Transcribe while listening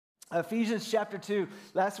Ephesians chapter 2.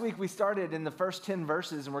 Last week we started in the first 10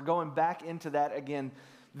 verses, and we're going back into that again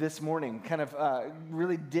this morning, kind of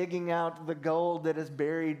really digging out the gold that is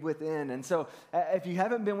buried within. And so if you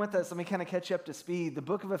haven't been with us, let me kind of catch you up to speed. The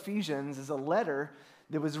book of Ephesians is a letter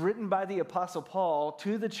that was written by the Apostle Paul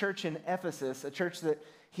to the church in Ephesus, a church that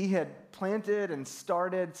he had planted and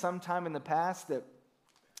started sometime in the past that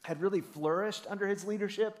had really flourished under his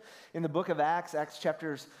leadership. In the book of Acts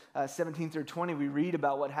chapters 17 through 20, we read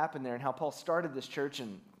about what happened there and how Paul started this church,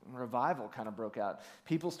 and revival kind of broke out.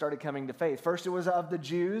 People started coming to faith. First, it was of the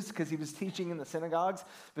Jews because he was teaching in the synagogues,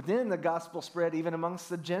 but then the gospel spread even amongst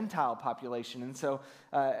the Gentile population. And so,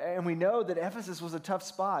 and we know that Ephesus was a tough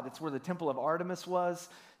spot. It's where the temple of Artemis was.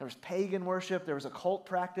 There was pagan worship. There was a cult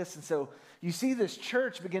practice. And so you see this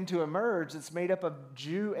church begin to emerge that's made up of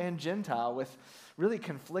Jew and Gentile with really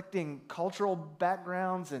conflicting cultural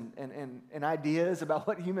backgrounds and ideas about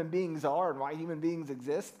what human beings are and why human beings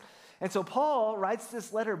exist. And so Paul writes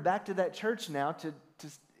this letter back to that church now to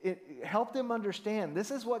help them understand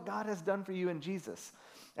this is what God has done for you in Jesus.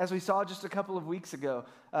 As we saw just a couple of weeks ago,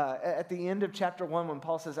 at the end of chapter 1, when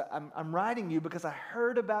Paul says, I'm writing you because I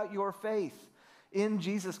heard about your faith in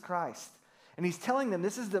Jesus Christ. And he's telling them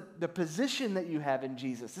this is the position that you have in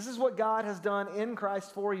Jesus. This is what God has done in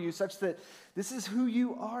Christ for you, such that this is who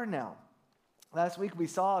you are now. Last week we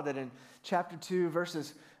saw that in chapter 2,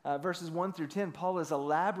 verses 1 through 10, Paul is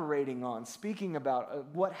elaborating on, speaking about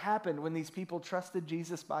what happened when these people trusted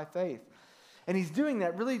Jesus by faith. And he's doing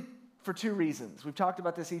that really for two reasons. We've talked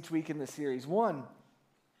about this each week in this series. One,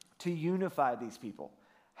 to unify these people.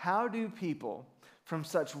 How do people from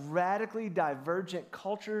such radically divergent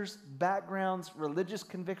cultures, backgrounds, religious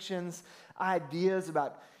convictions, ideas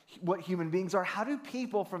about what human beings are, how do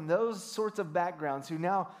people from those sorts of backgrounds who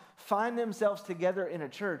now find themselves together in a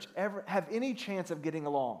church ever have any chance of getting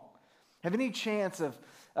along, have any chance of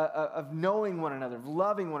knowing one another, of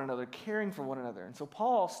loving one another, caring for one another? And so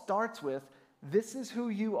Paul starts with, this is who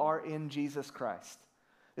you are in Jesus Christ.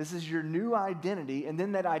 This is your new identity, and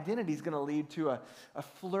then that identity is going to lead to a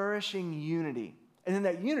flourishing unity. And then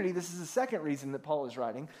that unity, this is the second reason that Paul is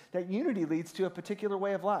writing, that unity leads to a particular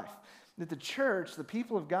way of life. That the church, the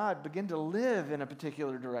people of God, begin to live in a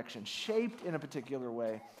particular direction, shaped in a particular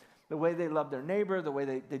way. The way they love their neighbor, the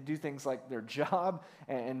way they do things like their job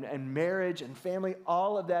and marriage and family,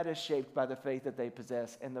 all of that is shaped by the faith that they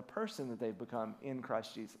possess and the person that they've become in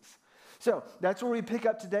Christ Jesus. So that's where we pick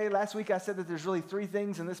up today. Last week I said that there's really three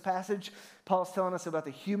things in this passage. Paul's telling us about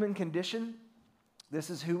the human condition. This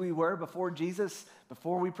is who we were before Jesus,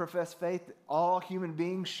 before we professed faith. All human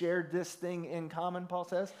beings shared this thing in common, Paul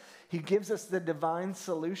says. He gives us the divine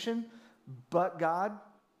solution, but God,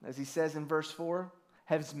 as he says in verse 4,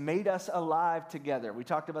 has made us alive together. We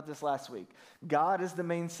talked about this last week. God is the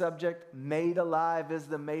main subject, made alive is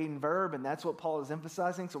the main verb, and that's what Paul is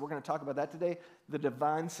emphasizing, so we're going to talk about that today, the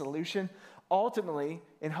divine solution. Ultimately,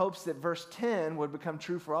 in hopes that verse 10 would become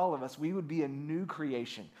true for all of us, we would be a new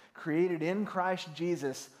creation, created in Christ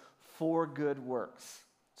Jesus for good works.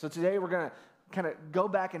 So today we're going to kind of go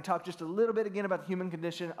back and talk just a little bit again about the human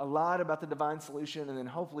condition, a lot about the divine solution, and then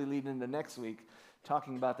hopefully lead into next week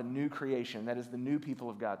talking about the new creation, that is the new people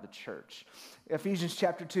of God, the church. Ephesians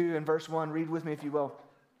chapter 2 and verse 1, read with me if you will.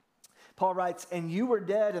 Paul writes, "And you were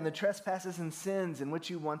dead in the trespasses and sins in which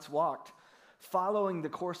you once walked, following the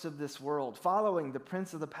course of this world, following the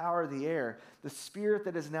prince of the power of the air, the spirit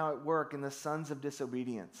that is now at work in the sons of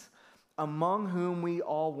disobedience, among whom we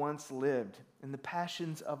all once lived in the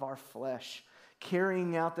passions of our flesh,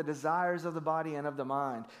 carrying out the desires of the body and of the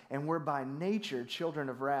mind, and were by nature children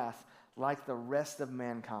of wrath, like the rest of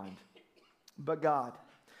mankind. But God,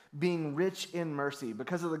 being rich in mercy,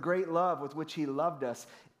 because of the great love with which he loved us,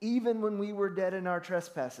 even when we were dead in our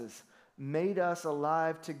trespasses, made us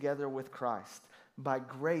alive together with Christ. By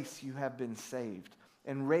grace you have been saved,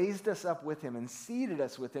 and raised us up with him, and seated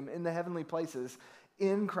us with him in the heavenly places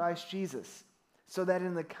in Christ Jesus, so that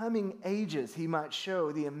in the coming ages he might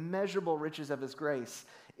show the immeasurable riches of his grace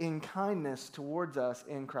in kindness towards us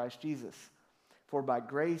in Christ Jesus. For by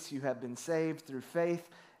grace you have been saved through faith,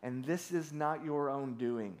 and this is not your own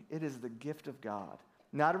doing. It is the gift of God,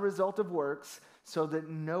 not a result of works, so that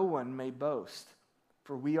no one may boast.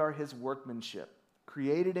 For we are his workmanship,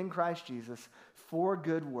 created in Christ Jesus for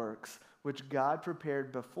good works, which God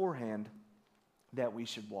prepared beforehand that we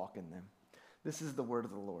should walk in them." This is the word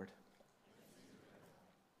of the Lord.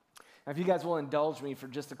 Now, if you guys will indulge me for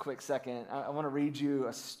just a quick second, I want to read you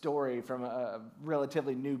a story from a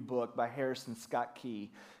relatively new book by Harrison Scott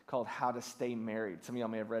Key called How to Stay Married. Some of y'all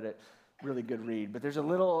may have read it. really good read. But there's a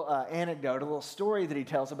little anecdote, a little story that he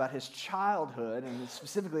tells about his childhood, and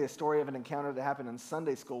specifically a story of an encounter that happened in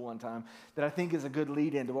Sunday school one time that I think is a good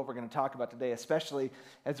lead into what we're going to talk about today, especially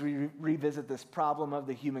as we revisit this problem of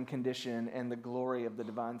the human condition and the glory of the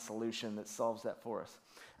divine solution that solves that for us.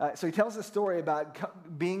 So he tells a story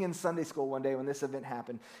about being in Sunday school one day when this event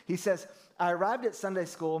happened. He says, I arrived at Sunday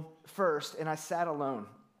school first, and I sat alone.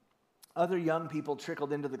 Other young people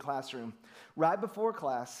trickled into the classroom. Right before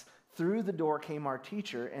class, through the door came our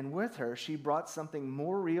teacher, and with her, she brought something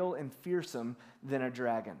more real and fearsome than a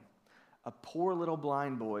dragon, a poor little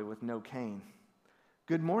blind boy with no cane.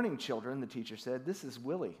 Good morning, children, the teacher said. This is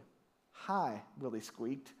Willie. Hi, Willie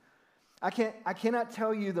squeaked. I cannot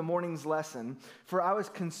tell you the morning's lesson, for I was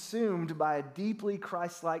consumed by a deeply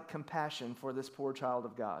Christ-like compassion for this poor child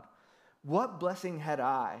of God. What blessing had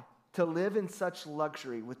I to live in such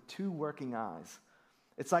luxury with two working eyes?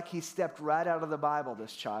 It's like he stepped right out of the Bible,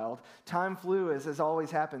 this child. Time flew, as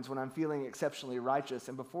always happens when I'm feeling exceptionally righteous,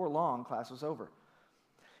 and before long, class was over.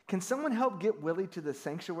 Can someone help get Willie to the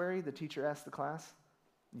sanctuary? The teacher asked the class.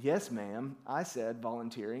 Yes, ma'am, I said,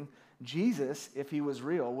 volunteering. Jesus, if he was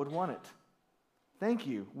real, would want it. Thank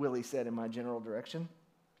you, Willie said in my general direction.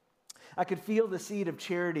 I could feel the seed of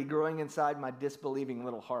charity growing inside my disbelieving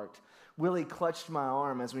little heart. Willie clutched my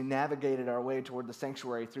arm as we navigated our way toward the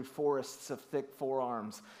sanctuary through forests of thick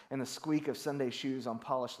forearms and the squeak of Sunday shoes on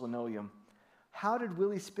polished linoleum. How did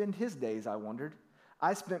Willie spend his days, I wondered?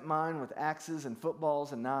 I spent mine with axes and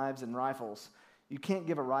footballs and knives and rifles. You can't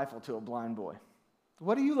give a rifle to a blind boy.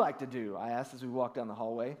 What do you like to do? I asked as we walked down the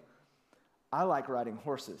hallway. I like riding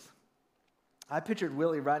horses. I pictured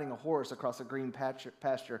Willie riding a horse across a green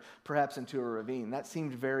pasture, perhaps into a ravine. That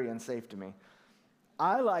seemed very unsafe to me.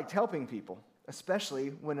 I liked helping people, especially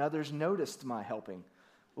when others noticed my helping.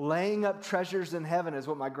 Laying up treasures in heaven is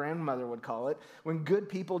what my grandmother would call it, when good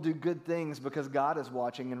people do good things because God is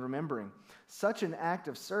watching and remembering. Such an act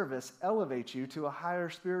of service elevates you to a higher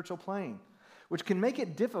spiritual plane, which can make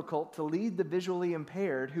it difficult to lead the visually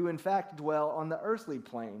impaired who in fact dwell on the earthly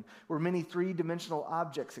plane, where many three-dimensional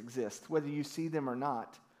objects exist, whether you see them or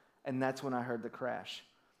not. And that's when I heard the crash.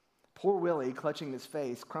 Poor Willie, clutching his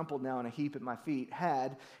face, crumpled now in a heap at my feet,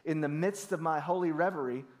 had, in the midst of my holy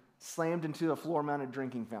reverie, slammed into a floor-mounted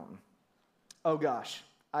drinking fountain. Oh gosh,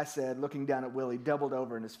 I said, looking down at Willie, doubled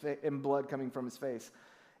over and blood coming from his face.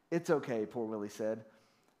 It's okay, poor Willie said.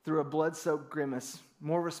 Through a blood-soaked grimace,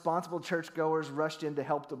 more responsible churchgoers rushed in to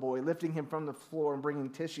help the boy, lifting him from the floor and bringing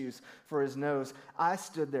tissues for his nose. I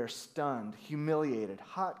stood there stunned, humiliated,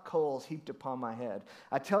 hot coals heaped upon my head.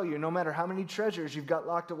 I tell you, no matter how many treasures you've got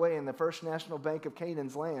locked away in the First National Bank of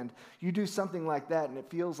Canaan's land, you do something like that and it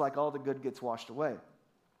feels like all the good gets washed away.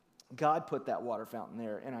 God put that water fountain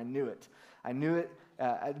there, and I knew it. I knew it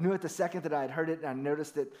the second that I had heard it, and I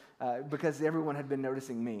noticed it because everyone had been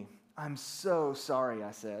noticing me. I'm so sorry,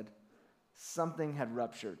 I said. Something had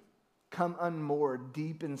ruptured, come unmoored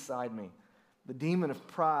deep inside me. The demon of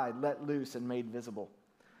pride let loose and made visible.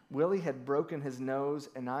 Willie had broken his nose,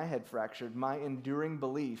 and I had fractured my enduring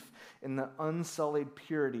belief in the unsullied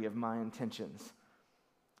purity of my intentions.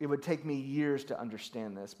 It would take me years to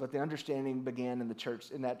understand this, but the understanding began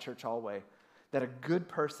in that church hallway, that a good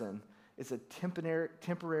person is a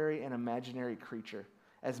temporary and imaginary creature,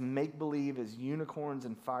 as make-believe as unicorns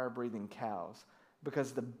and fire-breathing cows,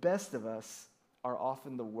 because the best of us are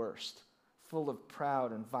often the worst, full of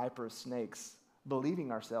proud and viperous snakes,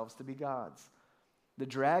 believing ourselves to be gods. The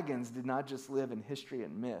dragons did not just live in history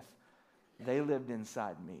and myth. They lived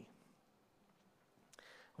inside me.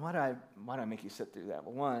 Why do I make you sit through that?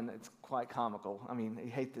 Well, one, it's quite comical. I mean,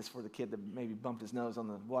 you hate this for the kid that maybe bumped his nose on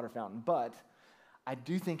the water fountain, but I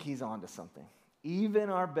do think he's onto something. Even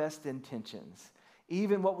our best intentions,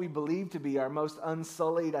 even what we believe to be our most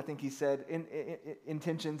unsullied, I think he said,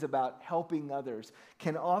 intentions about helping others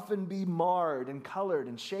can often be marred and colored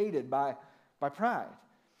and shaded by pride.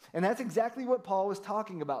 And that's exactly what Paul was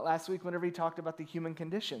talking about last week whenever he talked about the human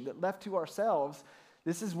condition, that left to ourselves,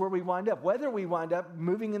 this is where we wind up. Whether we wind up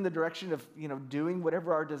moving in the direction of, doing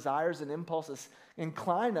whatever our desires and impulses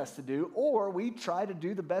incline us to do, or we try to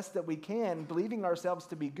do the best that we can, believing ourselves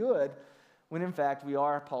to be good, when in fact we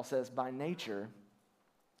are, Paul says, by nature,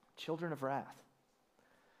 children of wrath.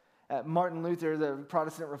 Martin Luther, the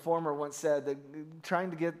Protestant reformer, once said that trying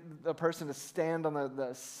to get a person to stand on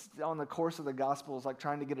the course of the gospel is like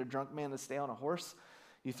trying to get a drunk man to stay on a horse.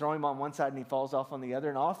 You throw him on one side and he falls off on the other.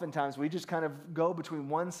 And oftentimes we just kind of go between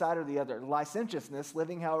one side or the other. Licentiousness,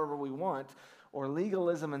 living however we want, or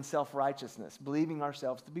legalism and self-righteousness, believing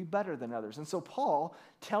ourselves to be better than others. And so Paul,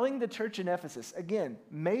 telling the church in Ephesus, again,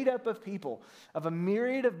 made up of people of a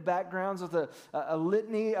myriad of backgrounds with a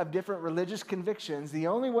litany of different religious convictions, the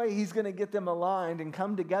only way he's going to get them aligned and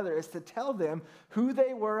come together is to tell them who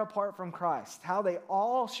they were apart from Christ, how they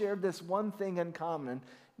all shared this one thing in common,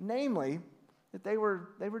 namely that they were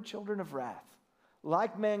children of wrath.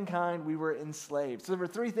 Like mankind, we were enslaved. So there were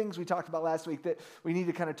three things we talked about last week that we need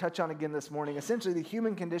to kind of touch on again this morning. Essentially, the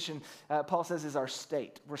human condition, Paul says, is our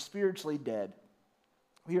state. We're spiritually dead.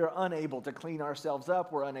 We are unable to clean ourselves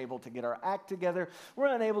up. We're unable to get our act together.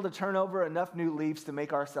 We're unable to turn over enough new leaves to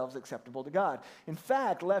make ourselves acceptable to God. In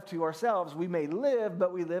fact, left to ourselves, we may live,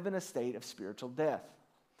 but we live in a state of spiritual death.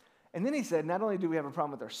 And then he said, not only do we have a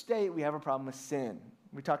problem with our state, we have a problem with sin.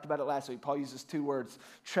 We talked about it last week. Paul uses two words,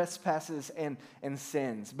 trespasses and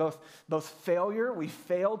sins. Both failure, we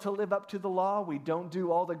fail to live up to the law. We don't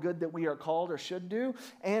do all the good that we are called or should do.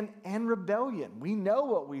 And rebellion. We know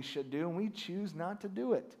what we should do, and we choose not to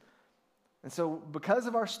do it. And so because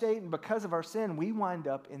of our state and because of our sin, we wind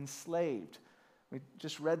up enslaved. We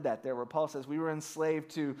just read that there where Paul says we were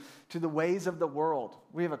enslaved to the ways of the world.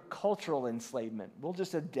 We have a cultural enslavement. We'll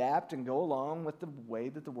just adapt and go along with the way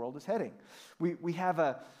that the world is heading. We have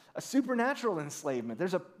a supernatural enslavement.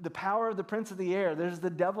 There's the power of the prince of the air. There's the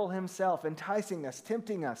devil himself enticing us,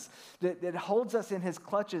 tempting us, that holds us in his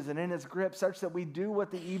clutches and in his grip such that we do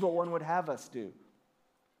what the evil one would have us do.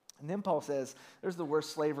 And then Paul says, there's the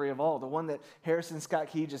worst slavery of all, the one that Harrison Scott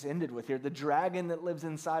Key just ended with here, the dragon that lives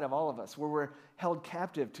inside of all of us, where we're held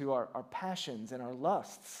captive to our passions and our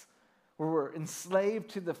lusts, where we're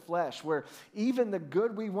enslaved to the flesh, where even the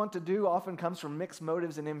good we want to do often comes from mixed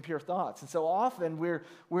motives and impure thoughts. And so often we're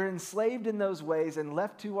enslaved in those ways, and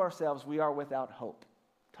left to ourselves, we are without hope,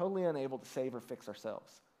 totally unable to save or fix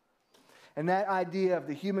ourselves. And that idea of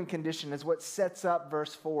the human condition is what sets up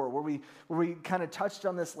verse 4, where we kind of touched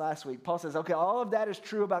on this last week. Paul says, okay, all of that is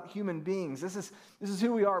true about human beings. This is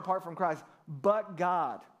who we are apart from Christ. But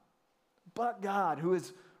God, who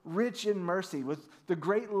is rich in mercy, with the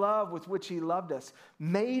great love with which he loved us,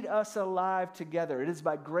 made us alive together. It is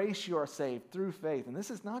by grace you are saved through faith. And this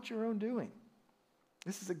is not your own doing.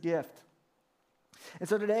 This is a gift. And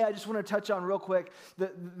so today I just want to touch on real quick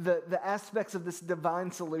the aspects of this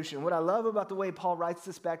divine solution. What I love about the way Paul writes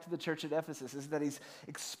this back to the church at Ephesus is that he's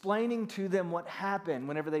explaining to them what happened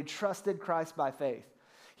whenever they trusted Christ by faith.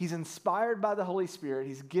 He's inspired by the Holy Spirit.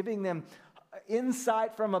 He's giving them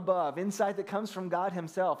insight from above, insight that comes from God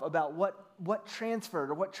himself about what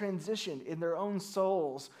transferred or what transitioned in their own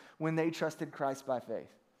souls when they trusted Christ by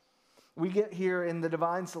faith. We get here in the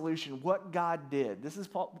divine solution what God did. This is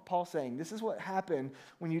Paul saying, this is what happened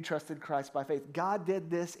when you trusted Christ by faith. God did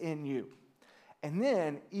this in you. And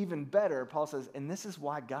then, even better, Paul says, and this is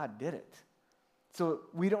why God did it. So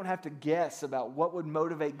we don't have to guess about what would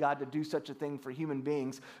motivate God to do such a thing for human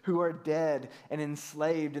beings who are dead and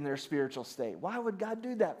enslaved in their spiritual state. Why would God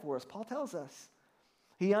do that for us? Paul tells us.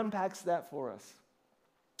 He unpacks that for us.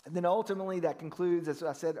 And then ultimately that concludes, as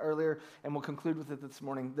I said earlier, and we'll conclude with it this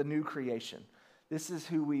morning, the new creation. This is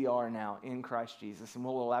who we are now in Christ Jesus, and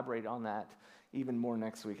we'll elaborate on that even more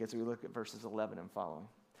next week as we look at verses 11 and following.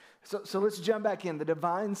 So let's jump back in, the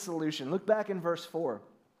divine solution. Look back in verse 4.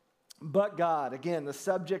 But God, again, the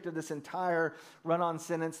subject of this entire run-on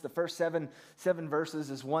sentence, the first seven verses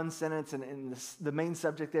is one sentence, and the main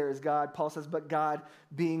subject there is God. Paul says, but God,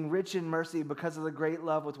 being rich in mercy because of the great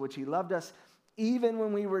love with which he loved us, even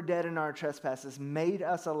when we were dead in our trespasses, made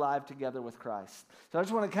us alive together with Christ. So I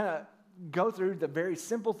just want to kind of go through the very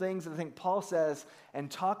simple things that I think Paul says and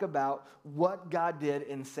talk about what God did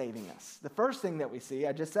in saving us. The first thing that we see,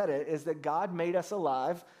 I just said it, is that God made us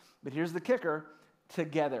alive, but here's the kicker,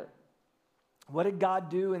 together. What did God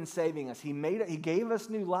do in saving us? He gave us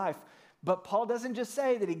new life, but Paul doesn't just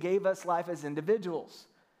say that he gave us life as individuals.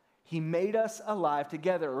 He made us alive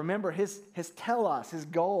together. Remember, his telos, his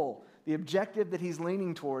goal, the objective that he's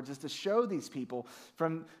leaning towards is to show these people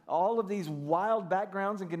from all of these wild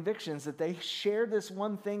backgrounds and convictions that they share this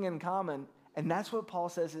one thing in common. And that's what Paul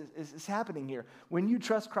says is happening here. When you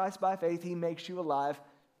trust Christ by faith, he makes you alive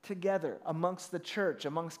together amongst the church,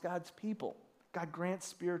 amongst God's people. God grants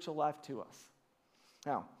spiritual life to us.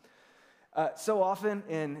 Now, so often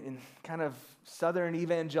in kind of Southern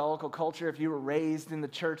evangelical culture, if you were raised in the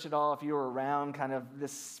church at all, if you were around kind of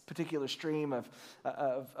this particular stream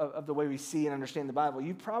of the way we see and understand the Bible,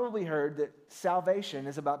 you've probably heard that salvation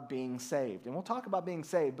is about being saved. And we'll talk about being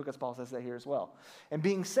saved because Paul says that here as well. And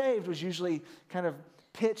being saved was usually kind of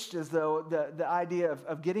pitched as though the idea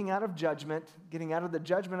of getting out of judgment, getting out of the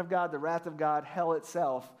judgment of God, the wrath of God, hell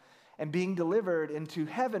itself, and being delivered into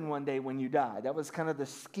heaven one day when you die. That was kind of the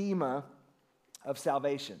schema of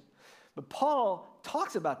salvation. But Paul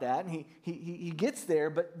talks about that, and he gets there,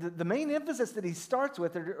 but the main emphasis that he starts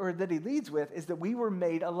with or that he leads with is that we were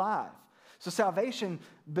made alive. So salvation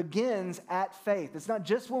begins at faith. It's not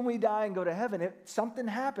just when we die and go to heaven. If something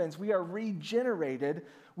happens, we are regenerated.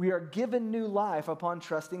 We are given new life upon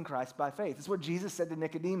trusting Christ by faith. It's what Jesus said to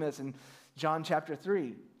Nicodemus in John chapter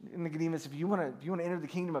 3. Nicodemus, if you want to enter the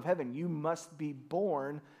kingdom of heaven, you must be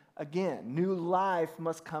born again. New life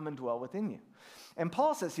must come and dwell within you. And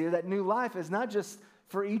Paul says here that new life is not just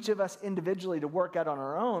for each of us individually to work out on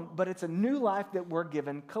our own, but it's a new life that we're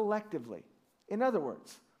given collectively. In other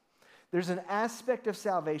words, there's an aspect of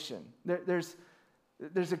salvation. There's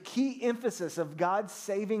a key emphasis of God's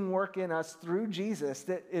saving work in us through Jesus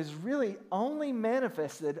that is really only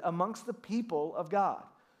manifested amongst the people of God.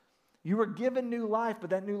 You were given new life, but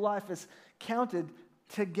that new life is counted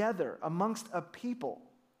together amongst a people.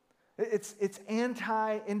 It's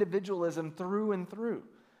anti-individualism through and through.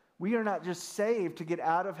 We are not just saved to get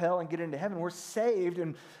out of hell and get into heaven. We're saved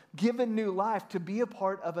and given new life to be a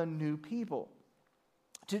part of a new people.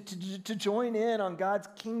 To join in on God's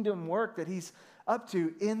kingdom work that he's up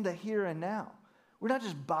to in the here and now. We're not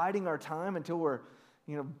just biding our time until we're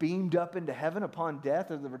beamed up into heaven upon death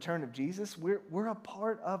or the return of Jesus. We're a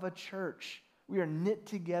part of a church. We are knit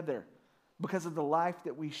together because of the life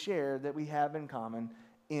that we share, that we have in common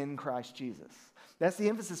in Christ Jesus. That's the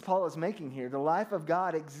emphasis Paul is making here. The life of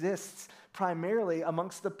God exists primarily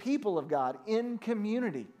amongst the people of God in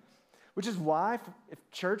community. Which is why,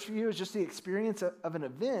 if church for you is just the experience of an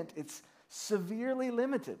event, it's severely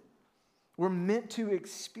limited. We're meant to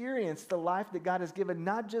experience the life that God has given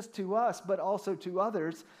not just to us, but also to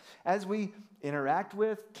others as we interact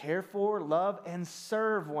with, care for, love, and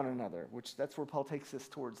serve one another, which that's where Paul takes us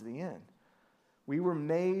towards the end. We were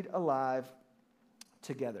made alive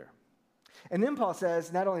together. And then Paul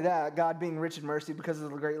says, not only that, God being rich in mercy because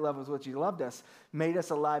of the great love with which he loved us, made us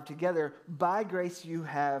alive together. By grace you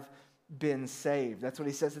have been saved. That's what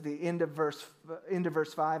he says at the end of verse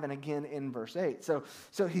 5 and again in verse 8. So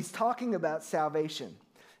he's talking about salvation.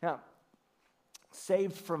 Now,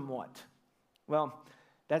 saved from what? Well,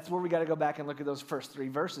 that's where we got to go back and look at those first 3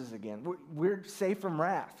 verses again. We're saved from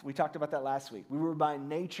wrath. We talked about that last week. We were by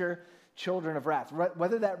nature children of wrath.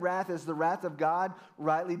 Whether that wrath is the wrath of God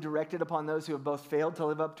rightly directed upon those who have both failed to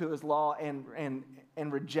live up to his law and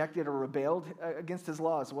rejected or rebelled against his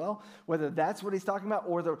law as well, whether that's what he's talking about,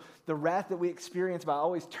 or the wrath that we experience by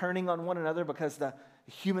always turning on one another because the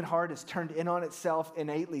human heart is turned in on itself,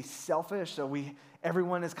 innately selfish, so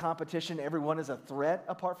everyone is competition, everyone is a threat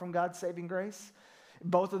apart from God's saving grace.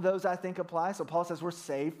 Both of those, I think, apply. So Paul says we're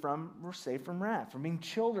saved from wrath, from being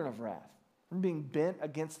children of wrath, from being bent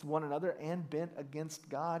against one another and bent against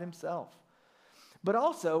God himself. But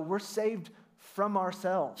also, we're saved from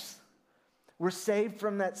ourselves. We're saved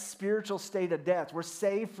from that spiritual state of death. We're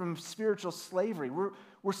saved from spiritual slavery.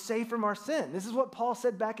 We're saved from our sin. This is what Paul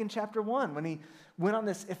said back in chapter 1 when he went on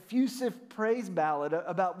this effusive praise ballad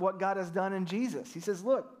about what God has done in Jesus. He says,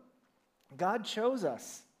 look, God chose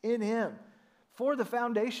us in him for the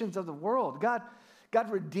foundations of the world. God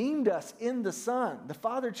redeemed us in the Son. The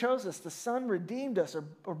Father chose us. The Son redeemed us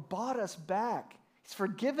or bought us back. He's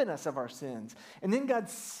forgiven us of our sins. And then God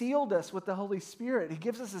sealed us with the Holy Spirit. He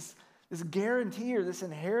gives us this guarantee or this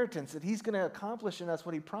inheritance that he's going to accomplish in us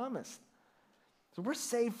what he promised. So we're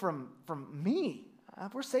saved from me.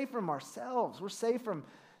 We're saved from ourselves. We're saved from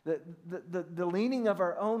the leaning of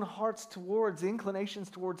our own hearts towards, the inclinations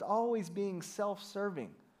towards always being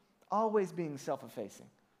self-serving, always being self-effacing.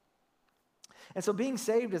 And so being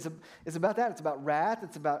saved is about that. It's about wrath.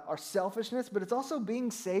 It's about our selfishness, but it's also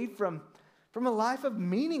being saved from a life of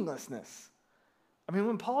meaninglessness. I mean,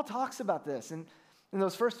 when Paul talks about this in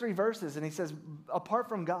those first 3 verses, and he says, apart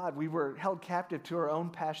from God, we were held captive to our own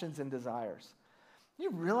passions and desires.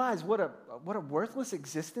 You realize what a worthless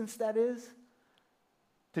existence that is?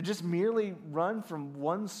 To just merely run from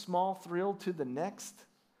one small thrill to the next,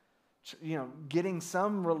 getting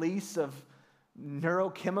some release of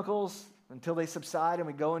neurochemicals until they subside and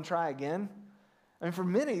we go and try again. I mean, for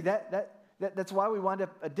many, that's why we wind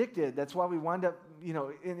up addicted. That's why we wind up,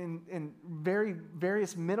 in very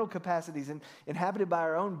various mental capacities and inhabited by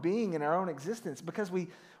our own being and our own existence, because we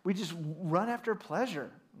just run after pleasure.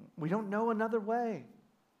 We don't know another way.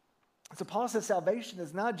 So Paul says salvation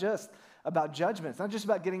is not just about judgment. It's not just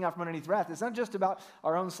about getting out from underneath wrath. It's not just about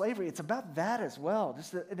our own slavery. It's about that as well.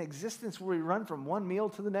 Just an existence where we run from one meal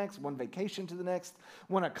to the next, one vacation to the next,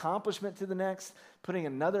 one accomplishment to the next, putting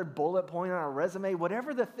another bullet point on our resume,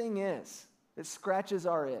 whatever the thing is that scratches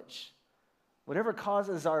our itch, whatever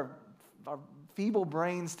causes our our feeble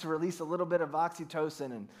brains to release a little bit of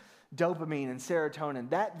oxytocin and dopamine and serotonin.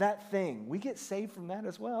 That thing, we get saved from that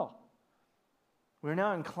as well. We're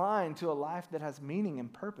now inclined to a life that has meaning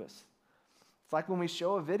and purpose. It's like when we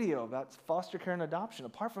show a video about foster care and adoption.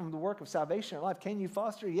 Apart from the work of salvation in life, can you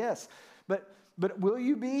foster? Yes. But will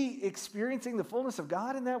you be experiencing the fullness of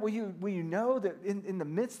God in that? Will you know that in the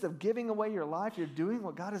midst of giving away your life, you're doing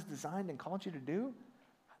what God has designed and called you to do?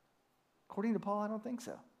 According to Paul, I don't think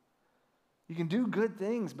so. You can do good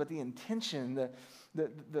things, but the intention,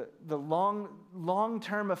 the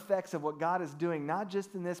long-term effects of what God is doing, not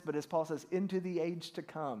just in this, but as Paul says, into the age to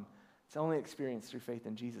come, it's only experienced through faith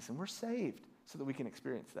in Jesus. And we're saved so that we can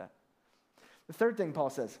experience that. The third thing Paul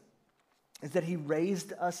says is that he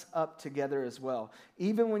raised us up together as well.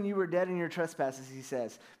 Even when you were dead in your trespasses, he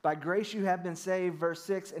says, by grace you have been saved, verse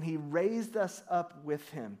 6, and he raised us up with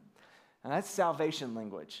him. And that's salvation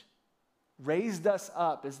language. Raised us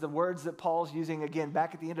up is the words that Paul's using again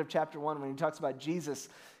back at the end of chapter 1 when he talks about Jesus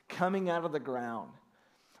coming out of the ground,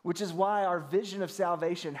 which is why our vision of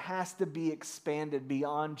salvation has to be expanded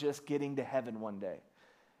beyond just getting to heaven one day.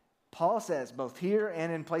 Paul says, both here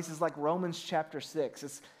and in places like Romans chapter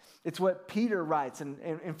 6, it's what Peter writes in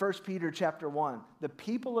 1 Peter chapter 1. The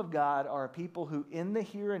people of God are a people who in the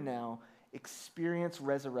here and now experience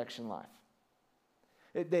resurrection life.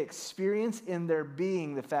 They experience in their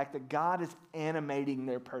being the fact that God is animating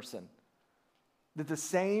their person. That the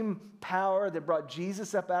same power that brought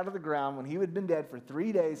Jesus up out of the ground when he had been dead for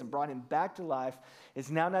 3 days and brought him back to life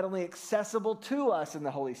is now not only accessible to us in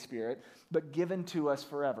the Holy Spirit, but given to us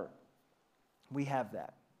forever. We have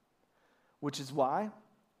that. Which is why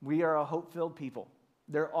we are a hope-filled people.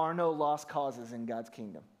 There are no lost causes in God's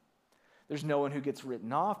kingdom. There's no one who gets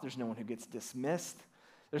written off. There's no one who gets dismissed.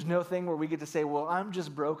 There's no thing where we get to say, well, I'm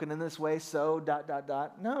just broken in this way, so ...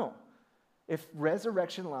 No. If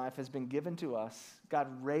resurrection life has been given to us, God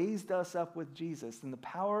raised us up with Jesus, then the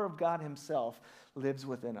power of God himself lives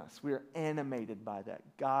within us. We are animated by that,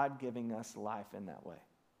 God giving us life in that way.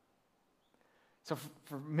 So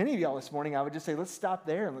for many of y'all this morning, I would just say, let's stop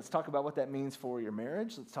there and let's talk about what that means for your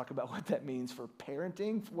marriage. Let's talk about what that means for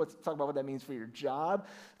parenting. Let's talk about what that means for your job.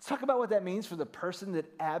 Let's talk about what that means for the person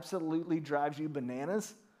that absolutely drives you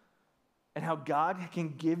bananas and how God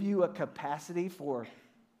can give you a capacity for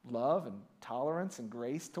love and tolerance and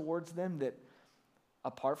grace towards them that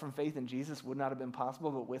apart from faith in Jesus would not have been possible,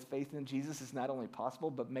 but with faith in Jesus is not only possible,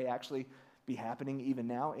 but may actually be happening even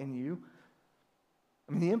now in you.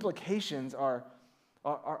 I mean, the implications are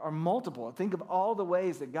multiple. Think of all the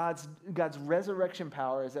ways that God's resurrection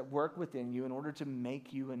power is at work within you in order to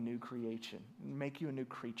make you a new creation, make you a new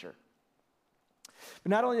creature. But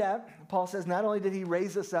not only that, Paul says, not only did he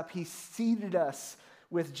raise us up, he seated us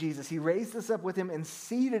with Jesus. He raised us up with him and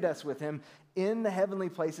seated us with him in the heavenly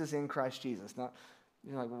places in Christ Jesus. Now,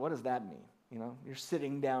 you're like, well, what does that mean? You know, you're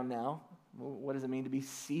sitting down now. What does it mean to be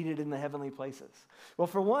seated in the heavenly places? Well,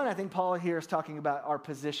 for one, I think Paul here is talking about our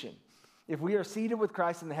position. If we are seated with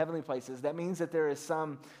Christ in the heavenly places, that means that there is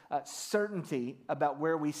some certainty about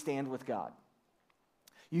where we stand with God.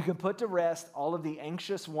 You can put to rest all of the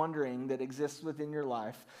anxious wondering that exists within your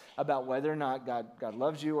life about whether or not God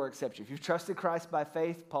loves you or accepts you. If you've trusted Christ by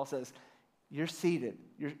faith, Paul says, you're seated.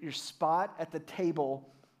 Your spot at the table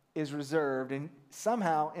is reserved, and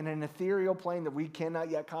somehow in an ethereal plane that we cannot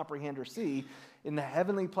yet comprehend or see, in the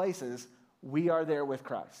heavenly places, we are there with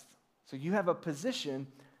Christ. So you have a position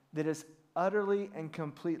that is utterly and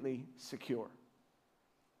completely secure.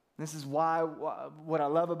 This is why what I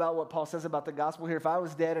love about what Paul says about the gospel here, if I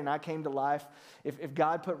was dead and I came to life, if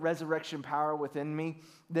God put resurrection power within me,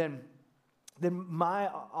 then my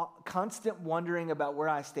constant wondering about where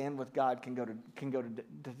I stand with God can go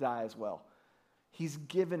to die as well. He's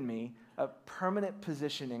given me a permanent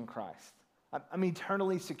position in Christ. I'm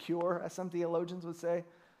eternally secure, as some theologians would say.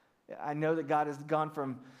 I know that God has gone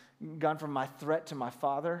from my threat to my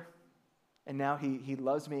Father, and now he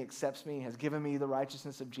loves me, accepts me, has given me the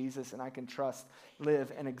righteousness of Jesus, and I can trust,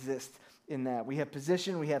 live, and exist in that. We have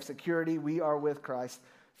position, we have security, we are with Christ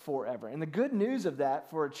forever. And the good news of that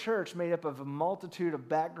for a church made up of a multitude of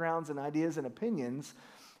backgrounds and ideas and opinions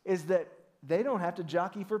is that they don't have to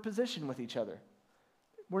jockey for position with each other.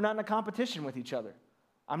 We're not in a competition with each other.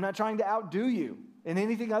 I'm not trying to outdo you in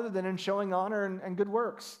anything other than in showing honor and good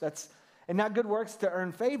works. And not good works to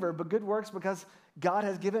earn favor, but good works because God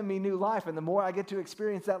has given me new life. And the more I get to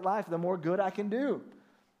experience that life, the more good I can do.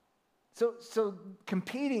 So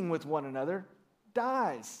competing with one another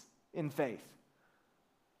dies in faith.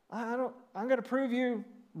 I'm going to prove you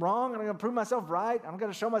wrong. I'm going to prove myself right. I'm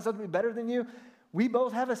going to show myself to be better than you. We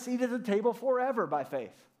both have a seat at the table forever by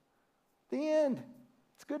faith. The end.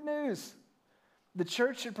 It's good news. The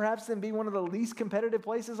church should perhaps then be one of the least competitive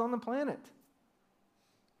places on the planet.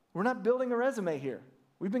 We're not building a resume here.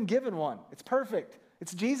 We've been given one. It's perfect.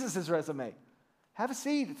 It's Jesus' resume. Have a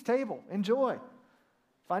seat at the table. Enjoy.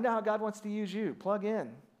 Find out how God wants to use you. Plug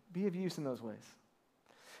in. Be of use in those ways.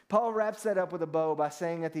 Paul wraps that up with a bow by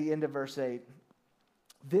saying at the end of verse 8,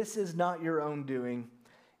 this is not your own doing.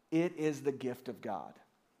 It is the gift of God.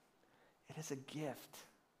 It is a gift.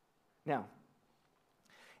 Now,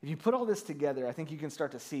 if you put all this together, I think you can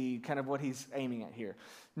start to see kind of what he's aiming at here.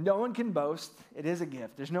 No one can boast. It is a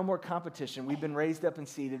gift. There's no more competition. We've been raised up and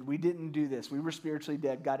seated. We didn't do this. We were spiritually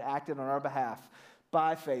dead. God acted on our behalf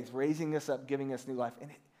by faith, raising us up, giving us new life. And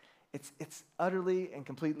it's utterly and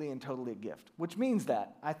completely and totally a gift, which means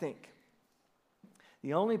that, I think,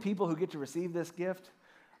 the only people who get to receive this gift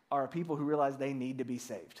are people who realize they need to be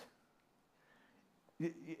saved.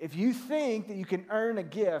 If you think that you can earn a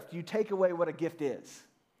gift, you take away what a gift is.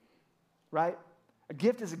 Right? A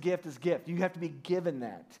gift is a gift is a gift. You have to be given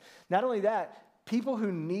that. Not only that, people who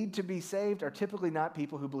need to be saved are typically not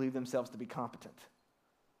people who believe themselves to be competent.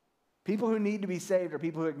 People who need to be saved are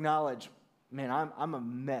people who acknowledge, man, I'm a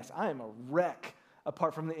mess. I am a wreck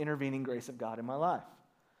apart from the intervening grace of God in my life.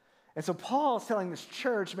 And so Paul's telling this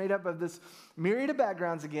church made up of this myriad of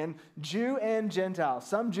backgrounds again, Jew and Gentile,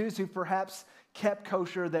 some Jews who perhaps kept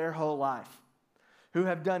kosher their whole life, who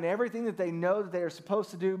have done everything that they know that they are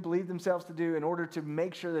supposed to do, believe themselves to do in order to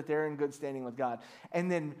make sure that they're in good standing with God. And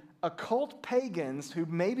then occult pagans who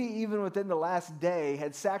maybe even within the last day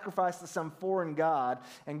had sacrificed to some foreign god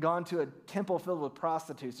and gone to a temple filled with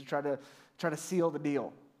prostitutes to try to seal the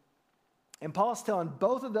deal. And Paul's telling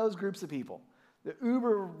both of those groups of people, the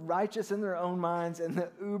uber righteous in their own minds and the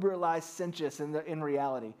uber licentious in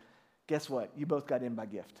reality, guess what? You both got in by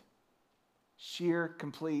gift. Sheer,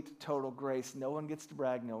 complete, total grace. No one gets to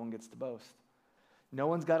brag. No one gets to boast. No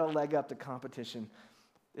one's got a leg up. The competition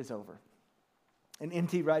is over. And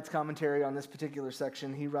N.T. Wright's commentary on this particular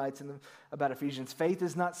section, he writes about Ephesians, faith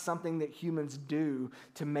is not something that humans do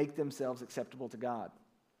to make themselves acceptable to God.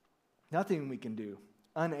 Nothing we can do,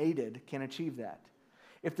 unaided, can achieve that.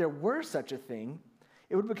 If there were such a thing,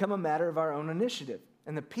 it would become a matter of our own initiative.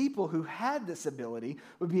 And the people who had this ability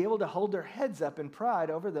would be able to hold their heads up in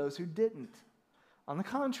pride over those who didn't. On the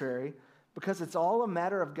contrary, because it's all a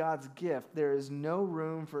matter of God's gift, there is no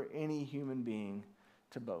room for any human being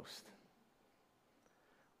to boast.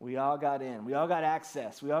 We all got in. We all got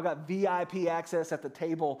access. We all got VIP access at the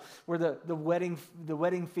table where the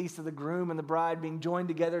wedding feast of the groom and the bride being joined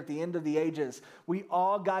together at the end of the ages. We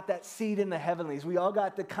all got that seat in the heavenlies. We all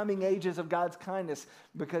got the coming ages of God's kindness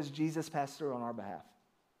because Jesus passed through on our behalf.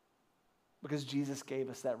 Because Jesus gave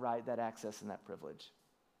us that right, that access, and that privilege.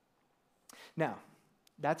 Now,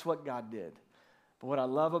 that's what God did. But what I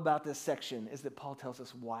love about this section is that Paul tells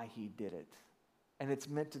us why he did it. And it's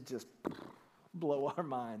meant to just blow our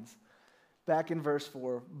minds. Back in verse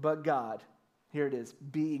 4, but God, here it is,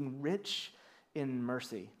 being rich in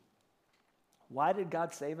mercy. Why did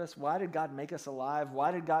God save us? Why did God make us alive?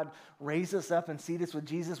 Why did God raise us up and seat us with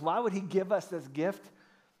Jesus? Why would he give us this gift?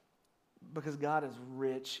 Because God is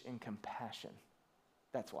rich in compassion.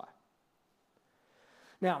 That's why.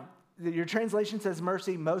 Now, your translation says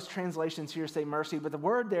mercy. Most translations here say mercy, but the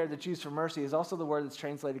word there that's used for mercy is also the word that's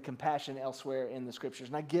translated compassion elsewhere in the scriptures.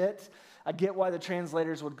 And I get why the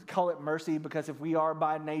translators would call it mercy, because if we are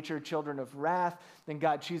by nature children of wrath, then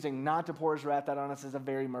God choosing not to pour his wrath out on us is a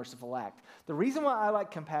very merciful act. The reason why I like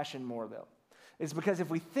compassion more, though, is because if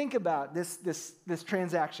we think about this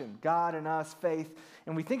transaction, God and us, faith,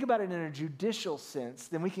 and we think about it in a judicial sense,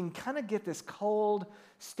 then we can kind of get this cold,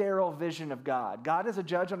 sterile vision of God. God is a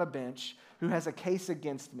judge on a bench who has a case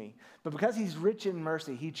against me. But because he's rich in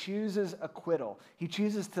mercy, he chooses acquittal. He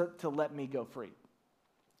chooses to let me go free.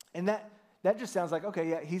 And that just sounds like, okay,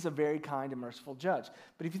 yeah, he's a very kind and merciful judge.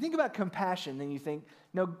 But if you think about compassion, then you think,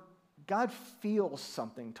 no, God feels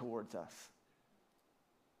something towards us.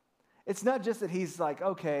 It's not just that he's like,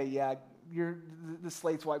 okay, yeah, the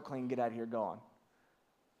slate's wiped clean, get out of here, go on.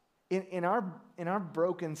 In our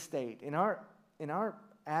broken state, in our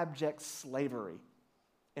abject slavery,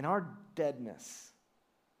 in our deadness,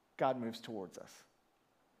 God moves towards us.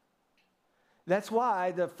 That's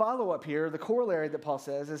why the follow-up here, the corollary that Paul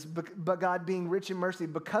says is, but God being rich in mercy,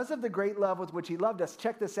 because of the great love with which he loved us,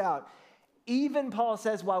 check this out, even Paul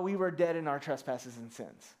says while we were dead in our trespasses and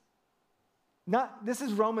sins. This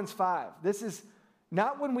is Romans 5. This is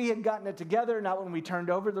not when we had gotten it together, not when we turned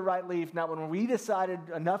over the right leaf, not when we decided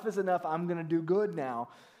enough is enough, I'm going to do good now.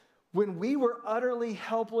 When we were utterly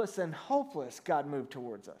helpless and hopeless, God moved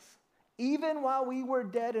towards us. Even while we were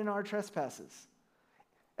dead in our trespasses.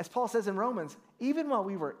 as Paul says in Romans, even while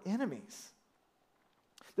we were enemies.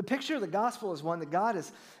 The picture of the gospel is one that God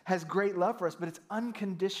has great love for us, but it's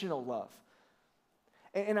unconditional love.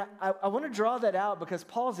 And I want to draw that out because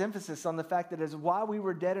Paul's emphasis on the fact that as while we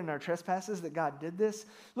were dead in our trespasses, that God did this.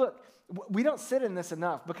 Look, we don't sit in this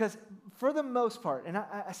enough because for the most part, and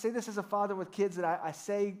I say this as a father with kids that I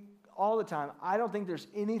say all the time, I don't think there's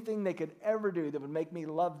anything they could ever do that would make me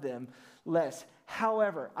love them less.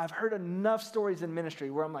 However, I've heard enough stories in ministry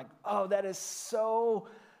where I'm like, oh, that is so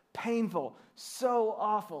painful, so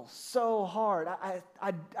awful, so hard.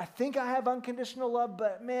 I think I have unconditional love,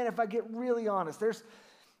 but man, if I get really honest, it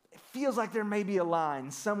feels like there may be a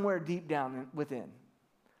line somewhere deep down within.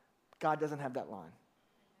 God doesn't have that line.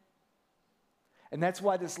 And that's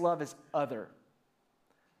why this love is other.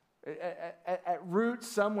 At root,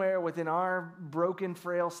 somewhere within our broken,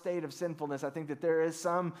 frail state of sinfulness, I think that there is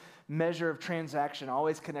some measure of transaction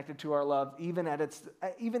always connected to our love, even at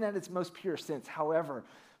its most pure sense. However,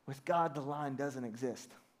 with God, the line doesn't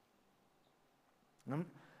exist.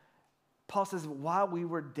 Paul says, while we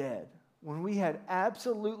were dead, when we had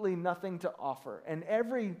absolutely nothing to offer, and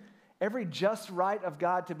every just right of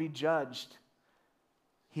God to be judged,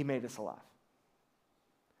 he made us alive.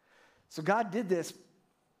 So God did this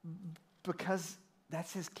because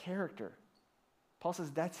that's his character. Paul says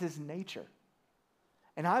that's his nature.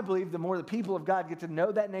 And I believe the more the people of God get to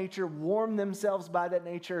know that nature, warm themselves by that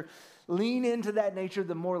nature, lean into that nature,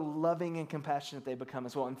 the more loving and compassionate they become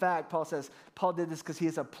as well. In fact, Paul says Paul did this because he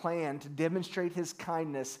has a plan to demonstrate his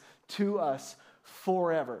kindness to us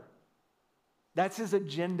forever. That's his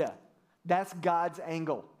agenda. That's God's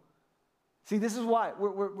angle. See, this is why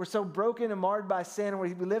we're so broken and marred by sin, and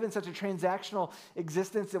we live in such a transactional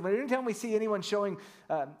existence. And anytime we see anyone showing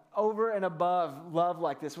over and above love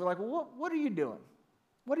like this, we're like, well, what are you doing?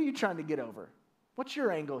 What are you trying to get over? What's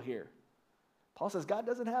your angle here? Paul says God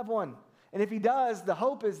doesn't have one. And if he does, the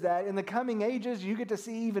hope is that in the coming ages, you get to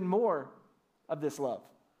see even more of this love,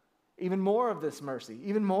 even more of this mercy,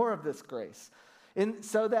 even more of this grace. And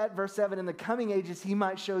so that, verse 7, in the coming ages, he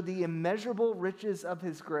might show the immeasurable riches of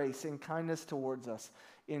his grace and kindness towards us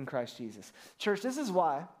in Christ Jesus. Church, this is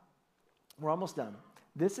why, we're almost done.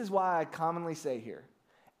 This is why I commonly say here,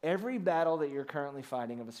 every battle that you're currently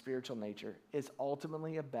fighting of a spiritual nature is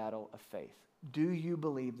ultimately a battle of faith. Do you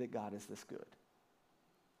believe that God is this good?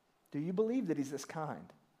 Do you believe that he's this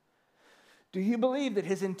kind? Do you believe that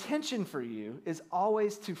his intention for you is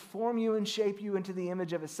always to form you and shape you into the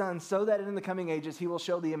image of his son so that in the coming ages he will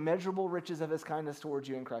show the immeasurable riches of his kindness towards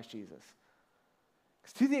you in Christ Jesus?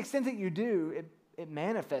 Because to the extent that you do, it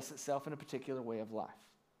manifests itself in a particular way of life.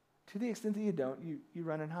 To the extent that you don't, you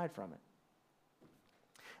run and hide from it.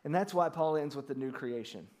 And that's why Paul ends with the new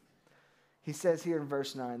creation. He says here in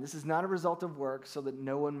verse 9, this is not a result of work so that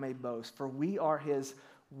no one may boast, for we are his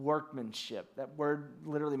workmanship. That word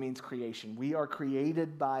literally means creation. We are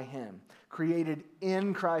created by him, created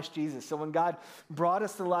in Christ Jesus. So when God brought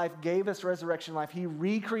us to life, gave us resurrection life, he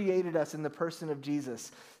recreated us in the person of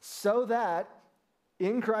Jesus so that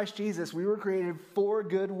in Christ Jesus we were created for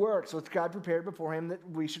good works, which God prepared before him that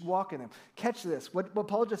we should walk in them. Catch this. What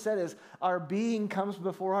Paul just said is our being comes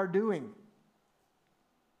before our doing.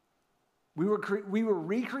 We were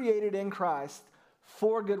recreated in Christ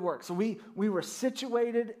for good work. So we were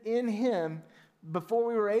situated in him before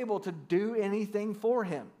we were able to do anything for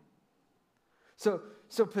him. So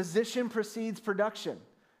position precedes production.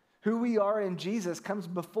 Who we are in Jesus comes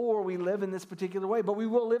before we live in this particular way, but we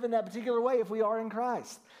will live in that particular way if we are in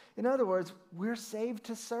Christ. In other words, we're saved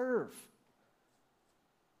to serve.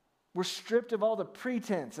 We're stripped of all the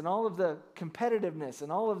pretense and all of the competitiveness and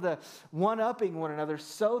all of the one-upping one another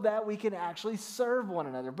so that we can actually serve one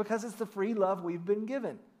another because it's the free love we've been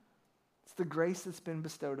given. It's the grace that's been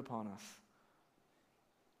bestowed upon us.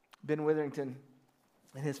 Ben Witherington,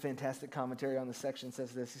 in his fantastic commentary on this section,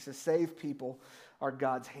 says this. He says, saved people are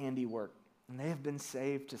God's handiwork, and they have been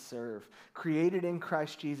saved to serve, created in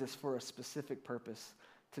Christ Jesus for a specific purpose,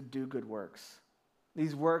 to do good works.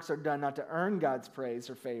 These works are done not to earn God's praise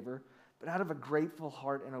or favor, but out of a grateful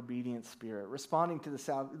heart and obedient spirit, responding to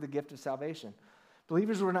the gift of salvation.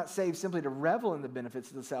 Believers were not saved simply to revel in the benefits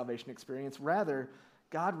of the salvation experience. Rather,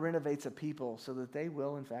 God renovates a people so that they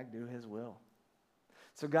will, in fact, do his will.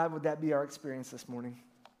 So God, would that be our experience this morning?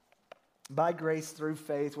 By grace through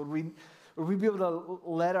faith, would we be able to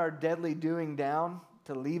let our deadly doing down,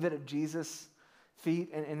 to leave it at Jesus'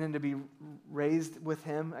 feet, and then to be raised with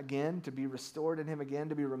him again, to be restored in him again,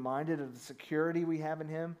 to be reminded of the security we have in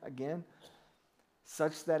him again,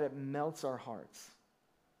 such that it melts our hearts,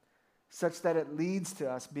 such that it leads to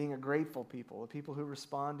us being a grateful people, a people who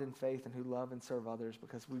respond in faith and who love and serve others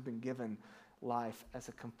because we've been given life as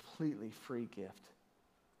a completely free gift.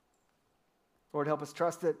 Lord, help us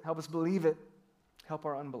trust it. Help us believe it. Help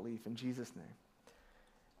our unbelief. In Jesus' name,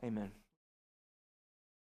 amen.